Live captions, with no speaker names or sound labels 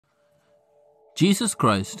Jesus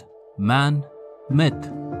Christ, man,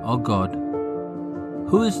 myth, or God?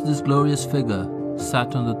 Who is this glorious figure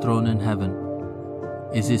sat on the throne in heaven?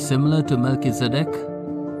 Is he similar to Melchizedek?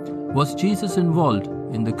 Was Jesus involved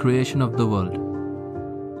in the creation of the world?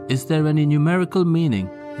 Is there any numerical meaning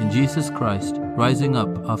in Jesus Christ rising up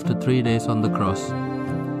after 3 days on the cross?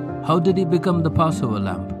 How did he become the Passover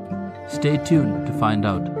Lamb? Stay tuned to find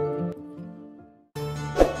out.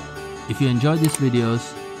 If you enjoy these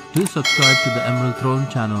videos, do subscribe to the Emerald Throne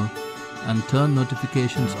channel and turn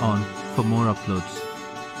notifications on for more uploads.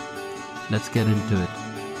 Let's get into it.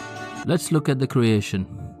 Let's look at the creation.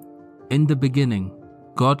 In the beginning,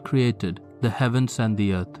 God created the heavens and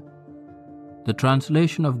the earth. The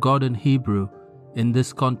translation of God in Hebrew in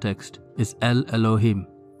this context is El Elohim,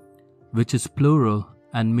 which is plural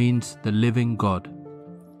and means the living God.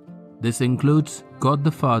 This includes God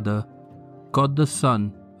the Father, God the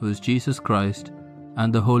Son, who is Jesus Christ,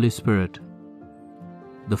 and the Holy Spirit.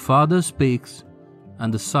 The Father speaks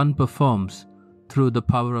and the Son performs through the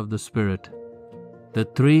power of the Spirit. The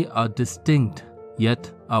three are distinct yet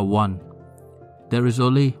are one. There is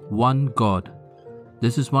only one God.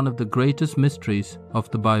 This is one of the greatest mysteries of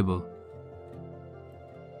the Bible.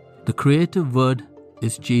 The creative word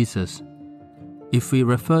is Jesus. If we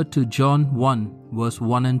refer to John 1 verse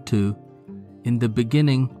 1 and 2, in the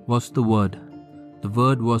beginning was the Word. The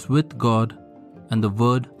Word was with God, and the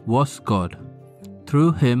Word was God.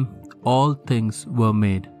 Through him all things were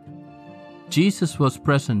made. Jesus was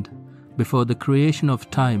present before the creation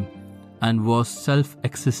of time and was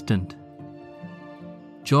self-existent.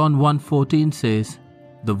 John 1:14 says,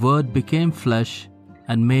 "The Word became flesh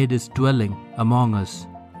and made his dwelling among us."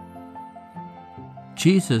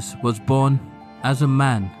 Jesus was born as a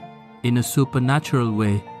man in a supernatural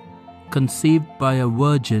way, conceived by a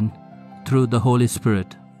virgin through the Holy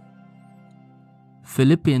Spirit.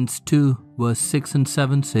 Philippians 2 verse 6 and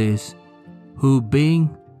 7 says, "Who being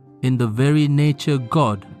in the very nature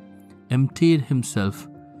God, emptied himself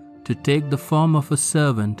to take the form of a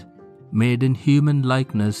servant, made in human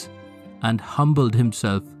likeness, and humbled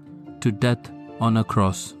himself to death on a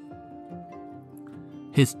cross."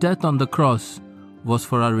 His death on the cross was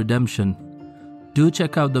for our redemption. Do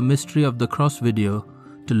check out the Mystery of the Cross video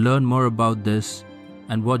to learn more about this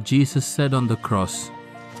and what Jesus said on the cross.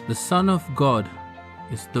 The Son of God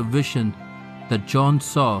is the vision that John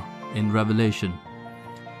saw in Revelation.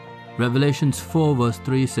 Revelations 4 verse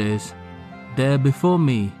 3 says, "There before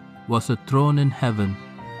me was a throne in heaven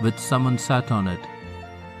with someone sat on it,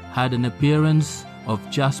 had an appearance of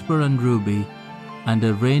jasper and ruby, and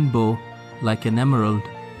a rainbow like an emerald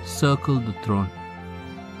circled the throne."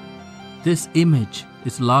 This image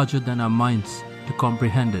is larger than our minds to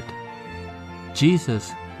comprehend it.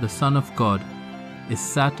 Jesus, the Son of God, is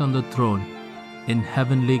sat on the throne in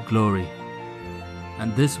heavenly glory.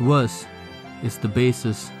 And this verse is the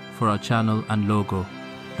basis for our channel and logo,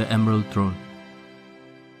 the Emerald Throne.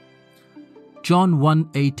 John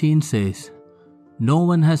 1:18 says, "No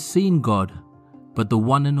one has seen God, but the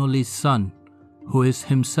one and only Son, who is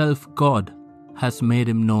himself God, has made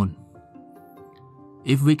him known."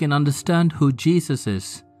 If we can understand who Jesus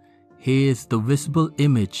is, he is the visible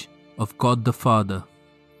image of God the Father.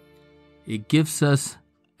 He gives us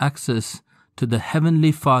access to the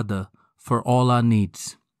Heavenly Father for all our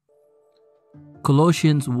needs.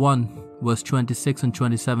 Colossians 1 verse 26 and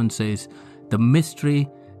 27 says, "The mystery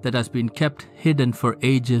that has been kept hidden for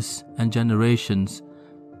ages and generations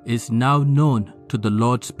is now known to the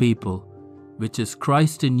Lord's people, which is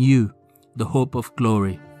Christ in you, the hope of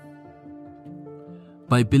glory."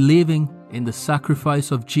 By believing in the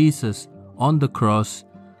sacrifice of Jesus on the cross,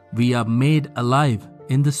 we are made alive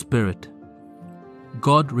in the Spirit.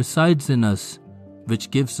 God resides in us,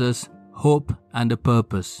 which gives us hope and a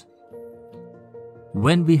purpose.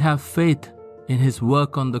 When we have faith in his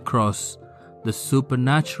work on the cross, the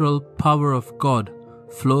supernatural power of God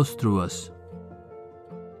flows through us.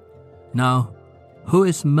 Now, who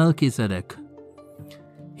is Melchizedek?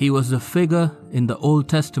 He was a figure in the Old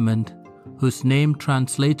Testament whose name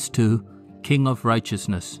translates to King of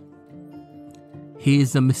Righteousness. He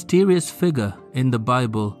is a mysterious figure in the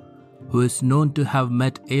Bible who is known to have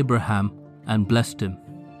met Abraham and blessed him.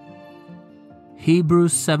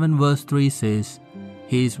 Hebrews 7 verse 3 says,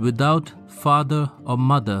 "He is without father or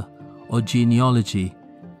mother or genealogy,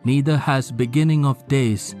 neither has beginning of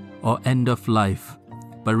days or end of life,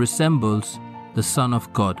 but resembles the Son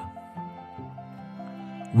of God."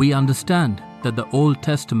 We understand that the Old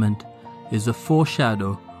Testament is a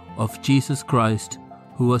foreshadow of Jesus Christ,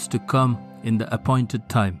 who was to come in the appointed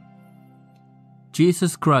time.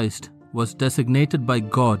 Jesus Christ was designated by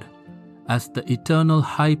God as the eternal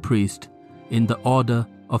high priest in the order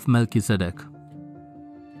of Melchizedek.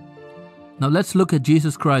 Now let's look at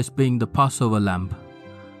Jesus Christ being the Passover Lamb.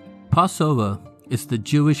 Passover is the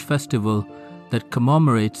Jewish festival that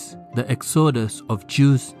commemorates the exodus of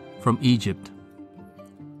Jews from Egypt.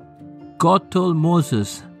 God told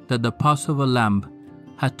Moses that the Passover lamb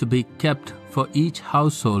had to be kept for each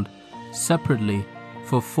household separately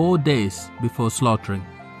for 4 days before slaughtering.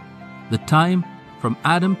 The time from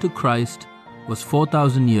Adam to Christ was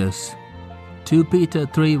 4,000 years. 2 Peter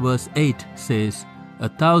 3 verse 8 says,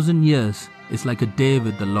 1,000 years is like a day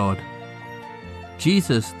with the Lord.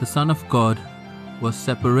 Jesus, the Son of God, was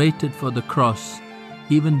separated for the cross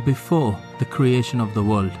even before the creation of the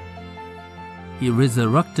world. He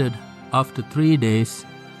resurrected after 3 days,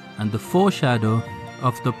 and the foreshadow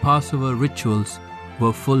of the Passover rituals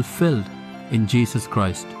were fulfilled in Jesus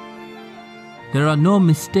Christ. There are no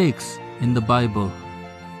mistakes in the Bible.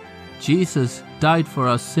 Jesus died for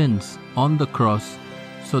our sins on the cross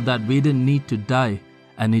so that we didn't need to die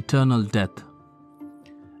an eternal death.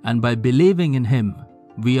 And by believing in Him,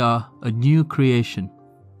 we are a new creation.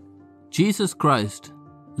 Jesus Christ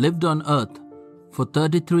lived on earth for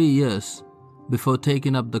 33 years before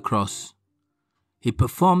taking up the cross. He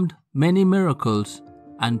performed many miracles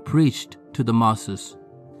and preached to the masses,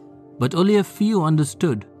 but only a few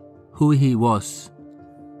understood who He was.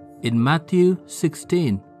 In Matthew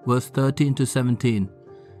 16, verse 13 to 17,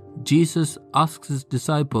 Jesus asks His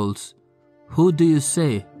disciples, "Who do you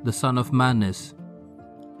say the Son of Man is?"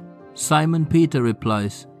 Simon Peter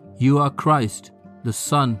replies, "You are Christ, the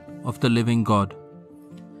Son of the living God."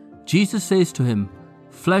 Jesus says to him,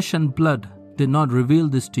 "Flesh and blood did not reveal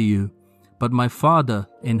this to you, but my Father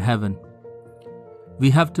in heaven." We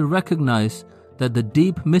have to recognize that the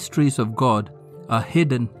deep mysteries of God are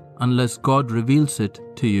hidden unless God reveals it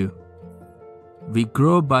to you. We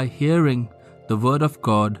grow by hearing the Word of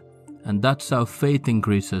God, and that's how faith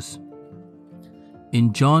increases.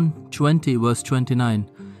 In John 20 verse 29,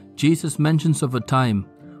 Jesus mentions of a time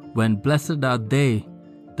when blessed are they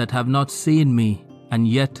that have not seen me and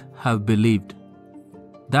yet have believed.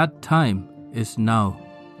 That time is now.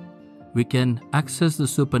 We can access the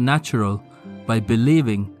supernatural by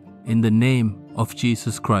believing in the name of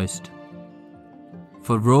Jesus Christ.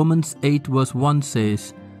 For Romans 8 verse 1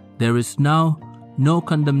 says, "There is now no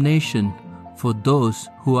condemnation for those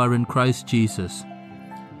who are in Christ Jesus.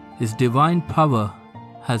 His divine power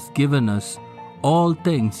has given us all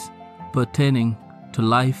things pertaining to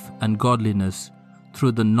life and godliness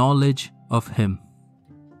through the knowledge of Him."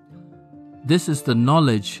 This is the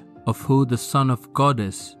knowledge of who the Son of God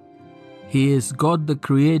is. He is God the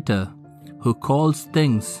Creator, who calls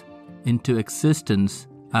things into existence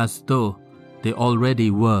as though they already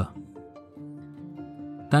were.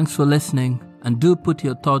 Thanks for listening, and do put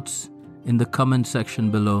your thoughts in the comment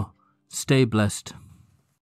section below. Stay blessed.